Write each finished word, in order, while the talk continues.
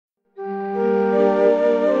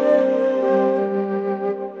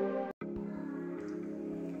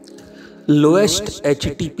Lowest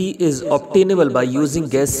HTP is obtainable by using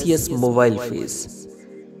gaseous mobile phase.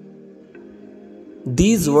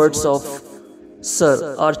 These words of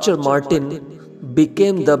Sir Archer Martin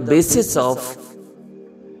became the basis of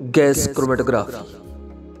gas chromatography.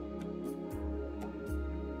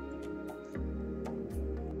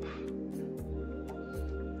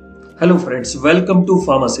 Hello friends, welcome to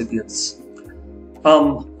Pharmaceutics.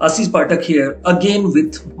 Ashish Pathak here again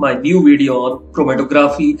with my new video on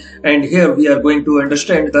chromatography, and here we are going to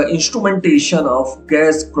understand the instrumentation of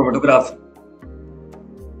gas chromatography.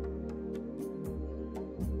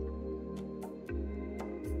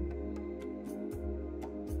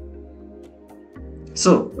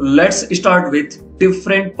 So let's start with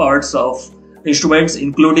different parts of instruments,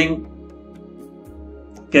 including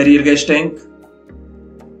carrier gas tank,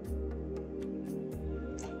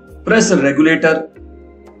 pressure regulator,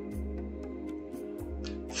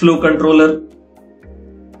 flow controller,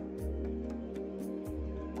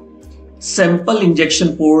 sample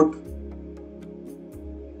injection port,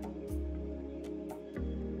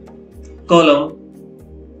 column,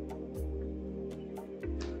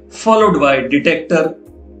 followed by detector,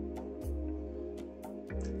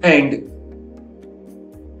 and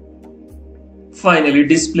finally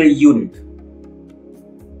display unit.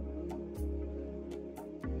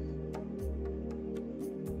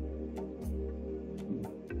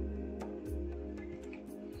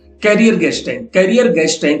 Carrier gas tank. Carrier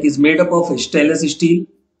gas tank is made up of stainless steel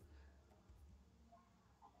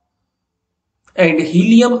and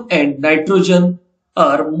helium and nitrogen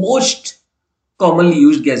are most commonly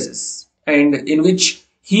used gases, and in which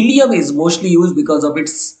helium is mostly used because of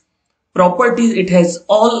its properties. It has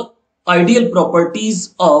all ideal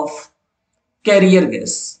properties of carrier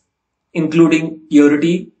gas, including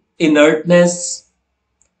purity, inertness,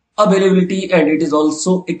 availability, and it is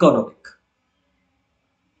also economic.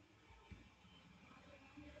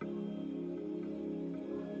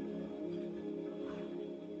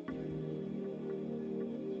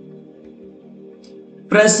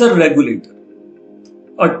 Pressure regulator.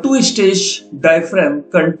 A two-stage diaphragm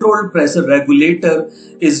controlled pressure regulator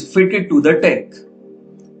is fitted to the tank.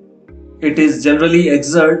 It is generally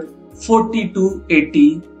exert 40 to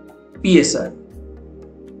 80 psi.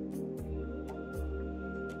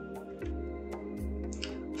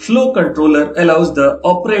 Flow controller allows the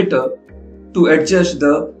operator to adjust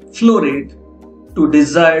the flow rate to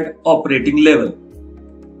desired operating level.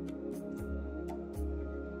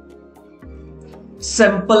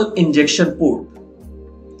 Sample injection port.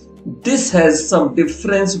 This has some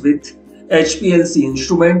difference with HPLC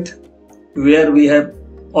instrument, where we have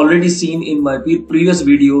already seen in my previous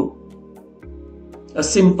video a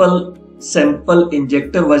simple sample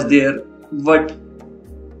injector was there, but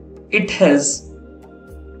it has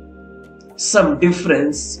some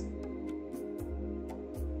difference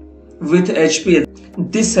with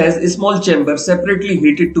HPLC. This has a small chamber separately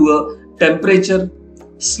heated to a temperature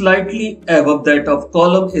slightly above that of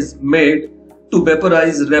column is made to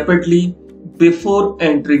vaporize rapidly before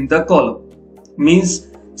entering the column.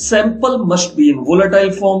 Means sample must be in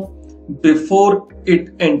volatile form before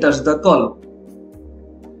it enters the column.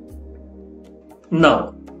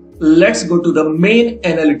 Now let's go to the main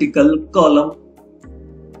analytical column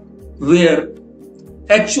where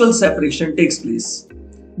actual separation takes place.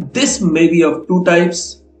 This may be of two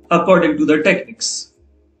types according to the techniques: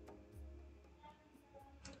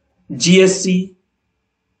 GSC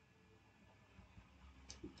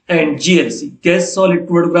and GLC, gas solid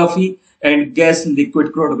chromatography and gas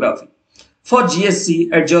liquid chromatography. For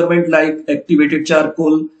GSC, adsorbent like activated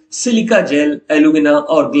charcoal, silica gel, alumina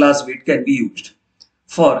or glass weight can be used.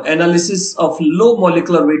 For analysis of low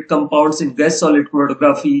molecular weight compounds in gas solid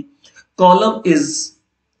chromatography, column is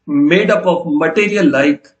made up of material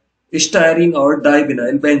like styrene or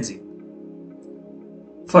divinyl benzene.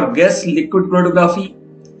 For gas liquid chromatography,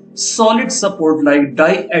 solid support like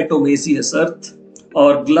diatomaceous earth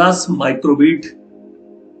or glass microbead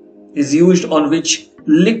is used on which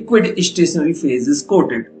liquid stationary phase is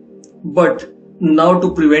coated. But now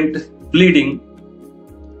to prevent bleeding,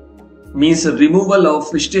 means removal of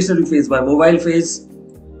stationary phase by mobile phase,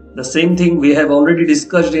 the same thing we have already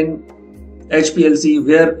discussed in HPLC,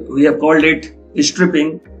 where we have called it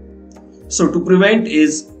stripping. So to prevent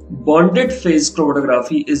is bonded phase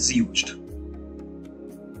chromatography is used.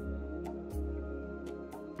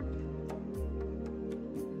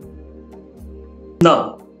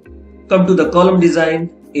 Now come to the column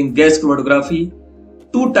design in gas chromatography.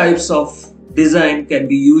 Two types of design can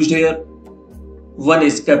be used here. One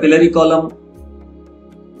is capillary column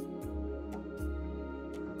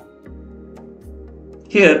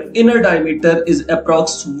Here, inner diameter is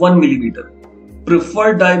approx 1 millimeter.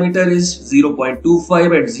 Preferred diameter is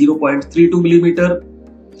 0.25 and 0.32 millimeter,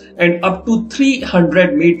 and up to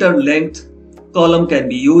 300 meter length column can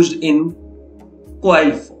be used in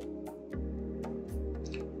coil form.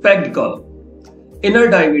 Packed column. Inner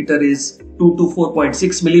diameter is 2 to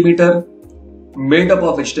 4.6 millimeter, made up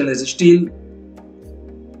of stainless steel.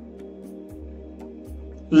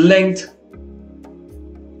 Length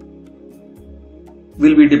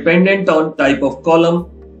will be dependent on type of column,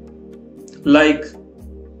 like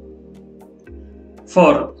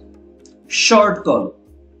for short column,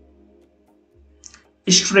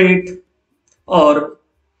 straight or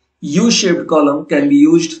U-shaped column can be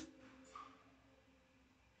used.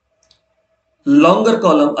 Longer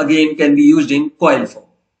column again can be used in coil form.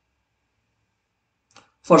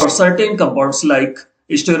 For certain compounds like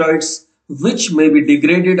steroids, which may be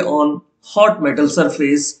degraded on hot metal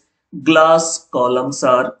surface, glass columns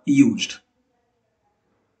are used.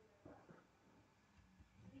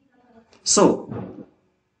 So,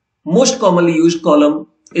 most commonly used column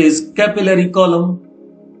is capillary column.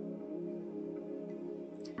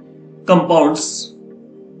 Compounds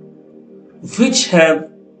which have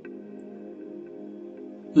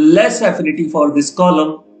less affinity for this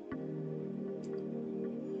column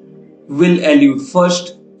will elute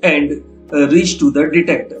first and reach to the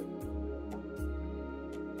detector.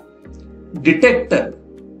 Detector.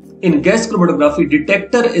 In gas chromatography,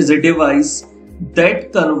 detector is a device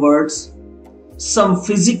that converts some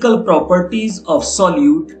physical properties of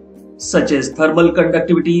solute such as thermal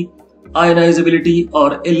conductivity, ionizability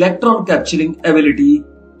or electron capturing ability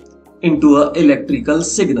into an electrical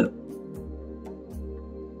signal.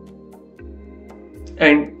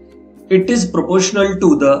 And it is proportional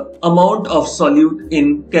to the amount of solute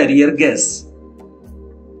in carrier gas.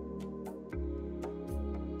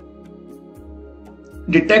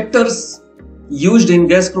 Detectors used in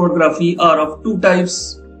gas chromatography are of two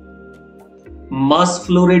types: mass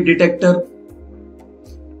flow rate detector,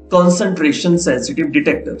 concentration sensitive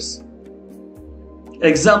detectors.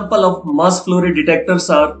 Example of mass flow rate detectors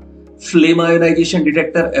are flame ionization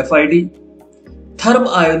detector FID,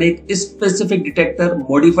 thermionic specific detector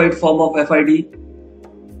modified form of FID,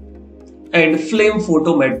 and flame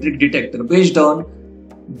photometric detector based on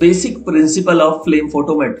basic principle of flame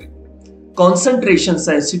photometry. Concentration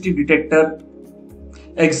sensitive detector.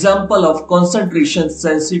 Example of concentration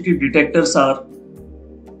sensitive detectors are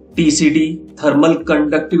TCD, thermal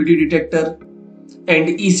conductivity detector, and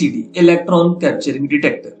ECD, electron capturing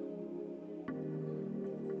detector.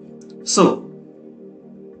 So,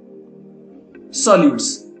 solutes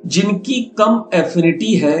जिनकी कम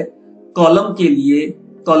affinity है column के लिए,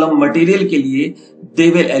 column material के लिए, they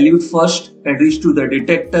will elude first and reach to the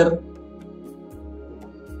detector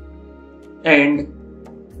and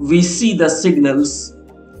we see the signals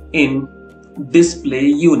in display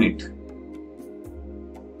unit.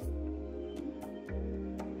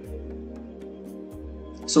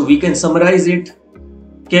 So we can summarize it.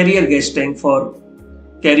 Carrier gas tank for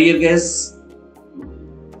carrier gas,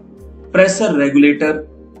 pressure regulator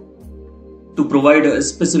to provide a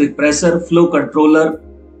specific pressure, flow controller,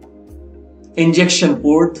 injection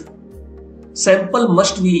port. Sample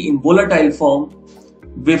must be in volatile form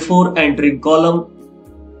before entering column.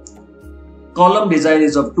 Column design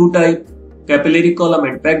is of two types, capillary column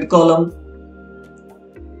and packed column.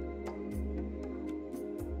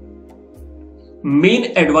 Main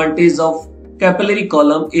advantage of capillary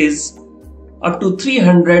column is up to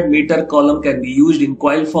 300 meter column can be used in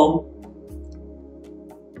coil form.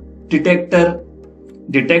 Detector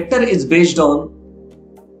is based on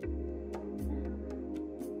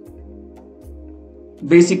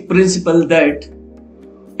basic principle that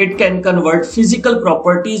it can convert physical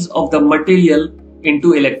properties of the material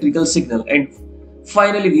into electrical signal, and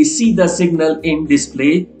finally we see the signal in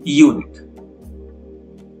display unit.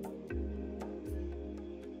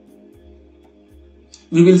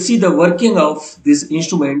 We will see the working of this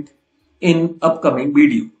instrument in upcoming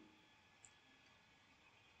video.